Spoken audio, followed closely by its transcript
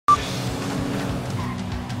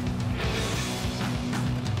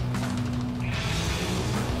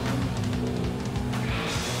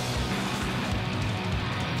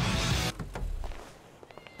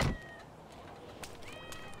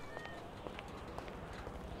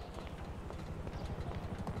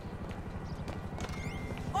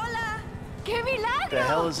the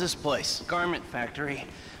hell is this place? Garment factory.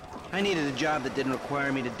 I needed a job that didn't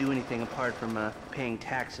require me to do anything apart from paying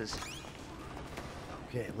taxes.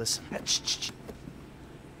 Okay, listen.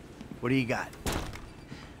 What do you got?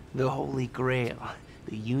 The Holy Grail.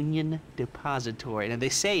 The Union Depository. Now, they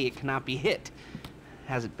say it cannot be hit.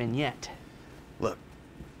 Hasn't been yet. Look,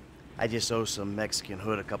 I just owe some Mexican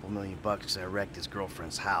hood a couple $1 million because I wrecked his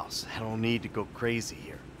girlfriend's house. I don't need to go crazy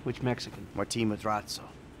here. Which Mexican? Martin Madrazo.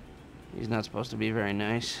 He's not supposed to be very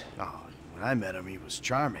nice. Oh, when I met him, he was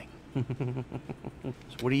charming. So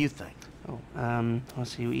what do you think? Oh,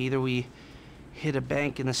 let's see. Either we hit a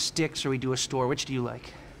bank in the sticks or we do a store. Which do you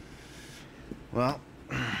like? Well,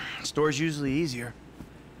 store's usually easier.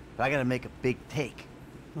 But I gotta make a big take.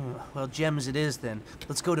 Well, gems it is then.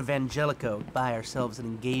 Let's go to Vangelico, buy ourselves an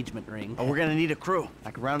engagement ring. Oh, we're gonna need a crew.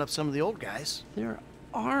 I can round up some of the old guys. There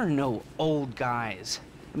are no old guys.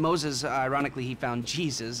 Moses, ironically, he found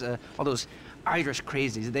Jesus. All those Irish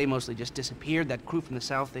crazies, they mostly just disappeared. That crew from the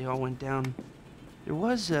south, they all went down. There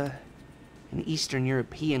was an Eastern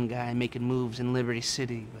European guy making moves in Liberty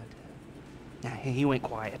City, but he went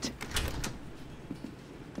quiet.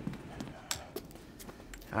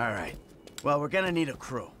 All right. Well, we're gonna need a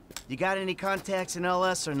crew. You got any contacts in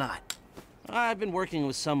LS or not? I've been working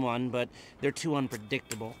with someone, but they're too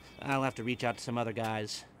unpredictable. I'll have to reach out to some other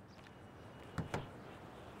guys.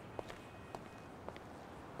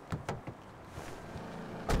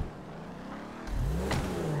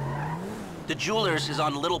 The jeweler's is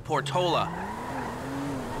on Little Portola.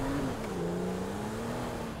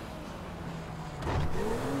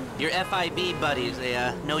 Your FIB buddies, they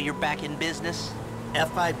know you're back in business?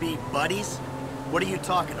 FIB buddies? What are you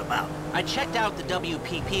talking about? I checked out the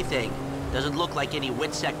WPP thing. Doesn't look like any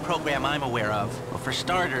WITSEC program I'm aware of. Well, for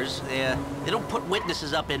starters, they don't put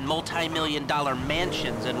witnesses up in multi-million-dollar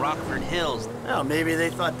mansions in Rockford Hills. Well, maybe they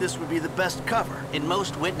thought this would be the best cover. And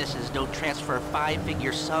most witnesses don't transfer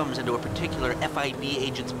five-figure sums into a particular FIB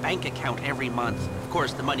agent's bank account every month. Of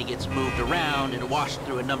course, the money gets moved around and washed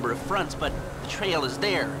through a number of fronts, but the trail is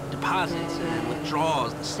there. Deposits and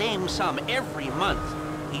withdrawals, the same sum every month.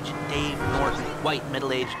 Agent Dave Norton, white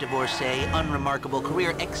middle-aged divorcee, unremarkable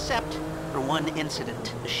career, except for one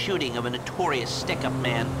incident, the shooting of a notorious stick-up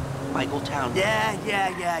man, Michael Town.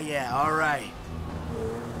 Yeah, all right.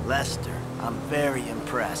 Lester, I'm very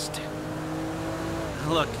impressed.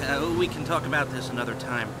 Look, we can talk about this another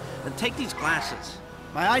time. Take these glasses.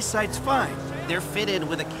 My eyesight's fine. They're fitted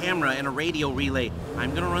with a camera and a radio relay.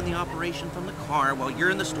 I'm gonna run the operation from the car while you're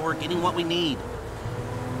in the store getting what we need.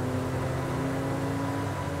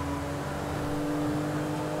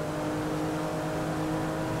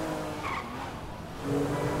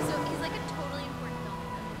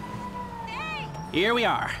 Here we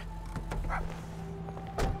are.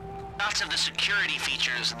 Lots of the security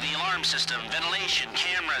features, the alarm system, ventilation,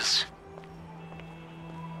 cameras.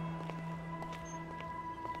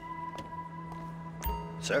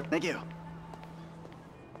 Sir, thank you.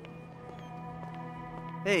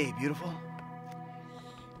 Hey, beautiful.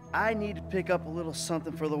 I need to pick up a little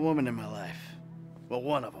something for the woman in my life. Well,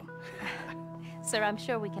 one of them. Sir, I'm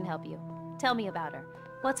sure we can help you. Tell me about her.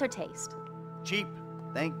 What's her taste? Cheap,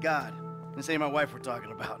 thank God. This ain't my wife we're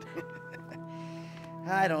talking about.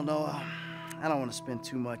 I don't know. I don't want to spend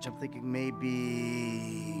too much. I'm thinking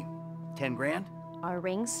maybe 10 grand? Our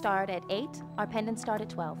rings start at 8, our pendants start at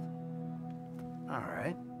 12. All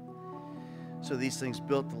right. So these things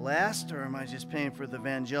built to last, or am I just paying for the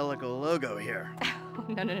Vangelico logo here?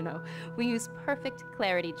 No. We use perfect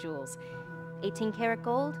clarity jewels. 18 karat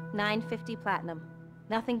gold, 950 platinum.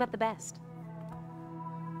 Nothing but the best.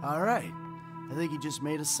 All right. I think you just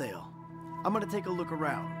made a sale. I'm gonna take a look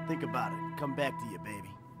around, think about it, come back to you, baby.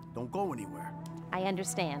 Don't go anywhere. I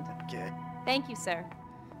understand. Okay. Thank you, sir.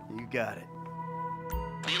 You got it.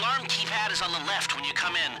 The alarm keypad is on the left when you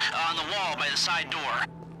come in, on the wall by the side door.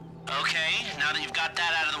 Okay, now that you've got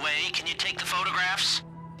that out of the way, can you take the photographs?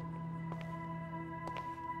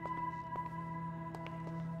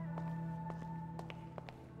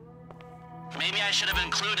 Maybe I should have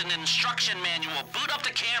included an instruction manual. Boot up the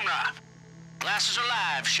camera. Glasses are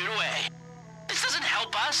live, shoot away. This doesn't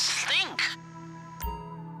help us. Think.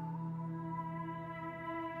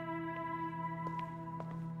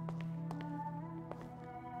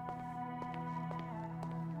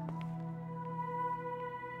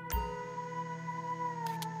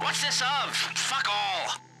 What's this of? Fuck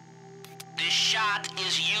all. This shot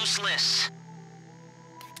is useless.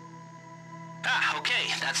 Ah, okay,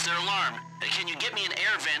 that's their alarm. Can you get me an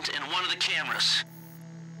air vent in one of the cameras?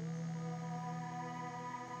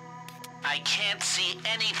 I can't see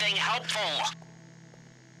anything helpful.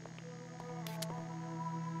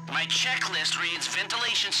 My checklist reads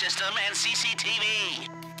ventilation system and CCTV.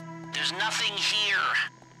 There's nothing here.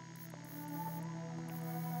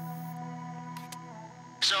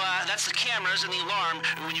 So, that's the cameras and the alarm.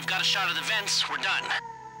 When you've got a shot of the vents, we're done.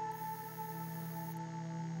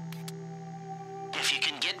 If you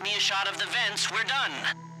can get me a shot of the vents, we're done.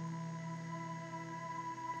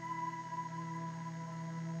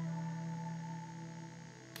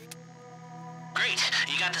 Great.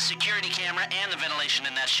 You got the security camera and the ventilation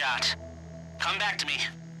in that shot. Come back to me.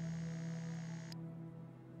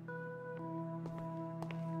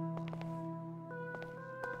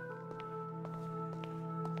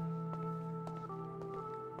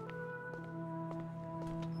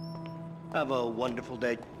 Have a wonderful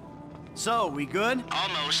day. So, we good?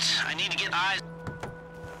 Almost. I need to get eyes.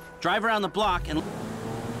 Drive around the block and...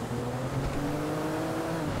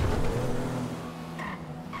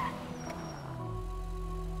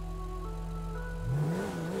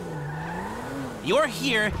 You're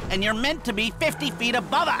here, and you're meant to be 50 feet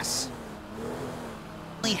above us.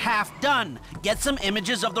 Only half done. Get some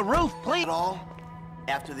images of the roof, please. At all?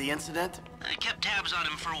 After the incident? I kept tabs on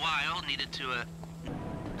him for a while. Needed to,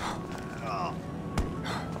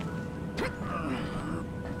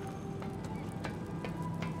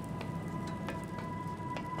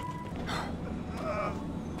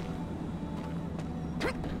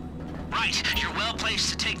 Right. You're well placed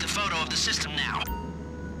to take the photo of the system now.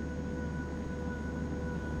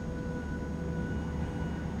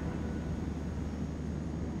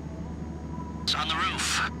 It's on the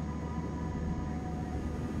roof.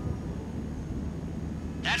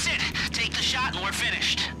 That's it. Take the shot and we're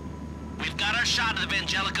finished. We've got our shot of the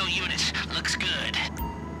Vangelico unit. Looks good.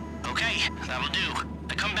 Okay, that'll do.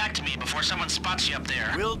 Now come back to me before someone spots you up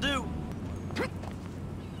there. Will do.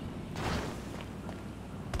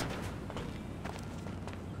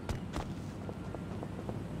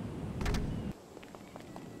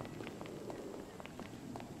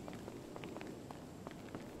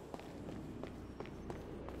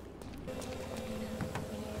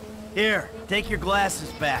 Here, take your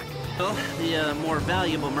glasses back. Well, the more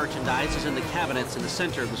valuable merchandise is in the cabinets in the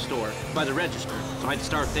center of the store, by the register. So I'd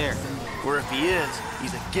start there. Or if he is,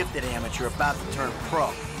 he's a gifted amateur about to turn pro.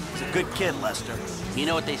 He's a good kid, Lester. You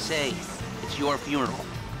know what they say. It's your funeral.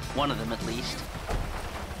 One of them, at least.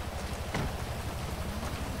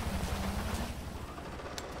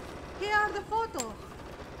 Here are the photos.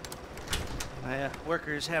 My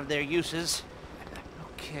workers have their uses.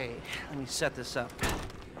 Okay, let me set this up.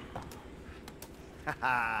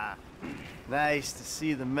 Haha. Nice to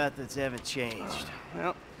see the methods haven't changed.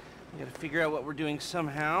 Well, we gotta figure out what we're doing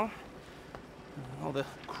somehow. All the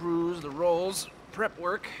crews, the rolls, prep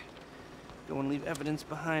work. Go and leave evidence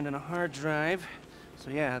behind on a hard drive.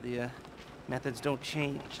 So yeah, the methods don't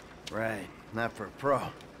change. Right, not for a pro.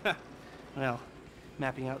 Well,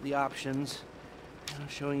 mapping out the options,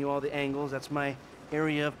 showing you all the angles, that's my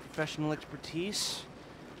area of professional expertise.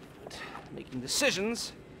 But making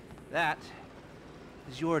decisions, that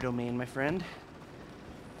is your domain, my friend.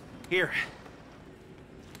 Here.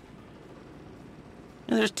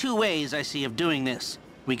 And there's two ways I see of doing this.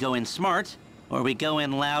 We go in smart, or we go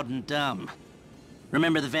in loud and dumb.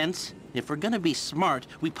 Remember the vents? If we're gonna be smart,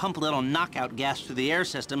 we pump a little knockout gas through the air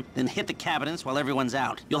system, then hit the cabinets while everyone's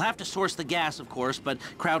out. You'll have to source the gas, of course, but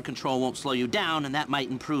crowd control won't slow you down, and that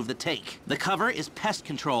might improve the take. The cover is pest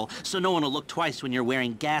control, so no one will look twice when you're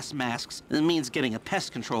wearing gas masks. It means getting a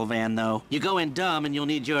pest control van, though. You go in dumb, and you'll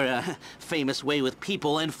need your famous way with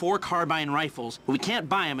people and 4 carbine rifles. We can't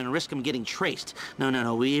buy them and risk them getting traced.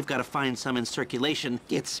 No, we've got to find some in circulation.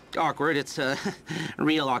 It's awkward, it's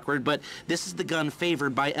real awkward, but this is the gun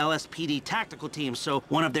favored by LSPD tactical teams, so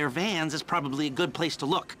one of their vans is probably a good place to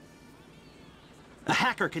look. A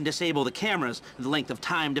hacker can disable the cameras. The length of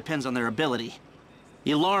time depends on their ability.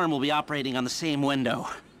 The alarm will be operating on the same window.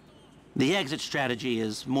 The exit strategy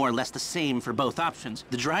is more or less the same for both options.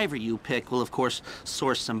 The driver you pick will, of course,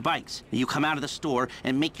 source some bikes. You come out of the store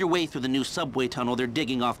and make your way through the new subway tunnel they're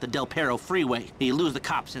digging off the Del Perro freeway. You lose the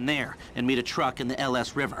cops in there and meet a truck in the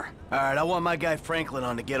LS River. All right, I want my guy Franklin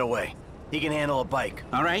on the getaway. He can handle a bike.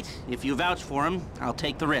 All right, if you vouch for him, I'll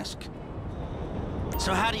take the risk.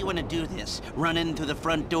 So how do you want to do this? Run in through the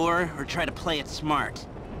front door, or try to play it smart?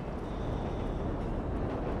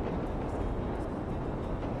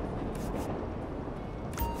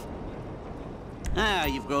 Ah,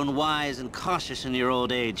 you've grown wise and cautious in your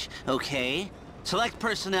old age. Okay. Select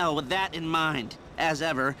personnel with that in mind. As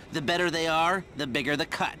ever, the better they are, the bigger the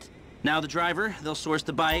cut. Now the driver, they'll source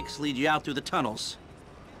the bikes, lead you out through the tunnels.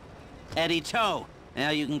 Eddie Toe. Now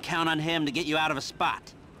you can count on him to get you out of a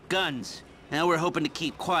spot. Guns. Now we're hoping to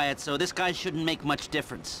keep quiet, so this guy shouldn't make much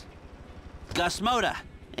difference. Gus Moda.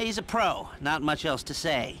 He's a pro, not much else to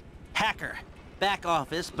say. Hacker. Back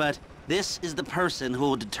office, but this is the person who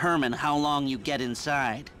will determine how long you get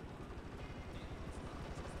inside.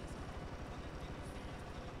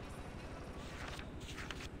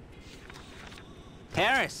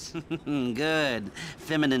 Harris. Good.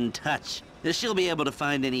 Feminine touch. She'll be able to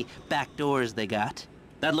find any back doors they got.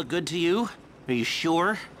 That look good to you? Are you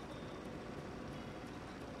sure?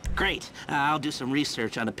 Great. I'll do some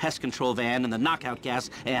research on the pest control van and the knockout gas,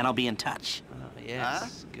 and I'll be in touch. Oh,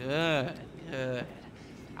 yes. Good, good.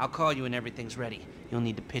 I'll call you when everything's ready. You'll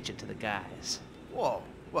need to pitch it to the guys. Whoa,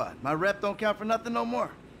 what? My rep don't count for nothing no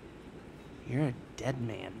more? You're a dead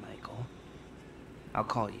man, Michael. I'll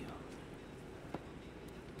call you.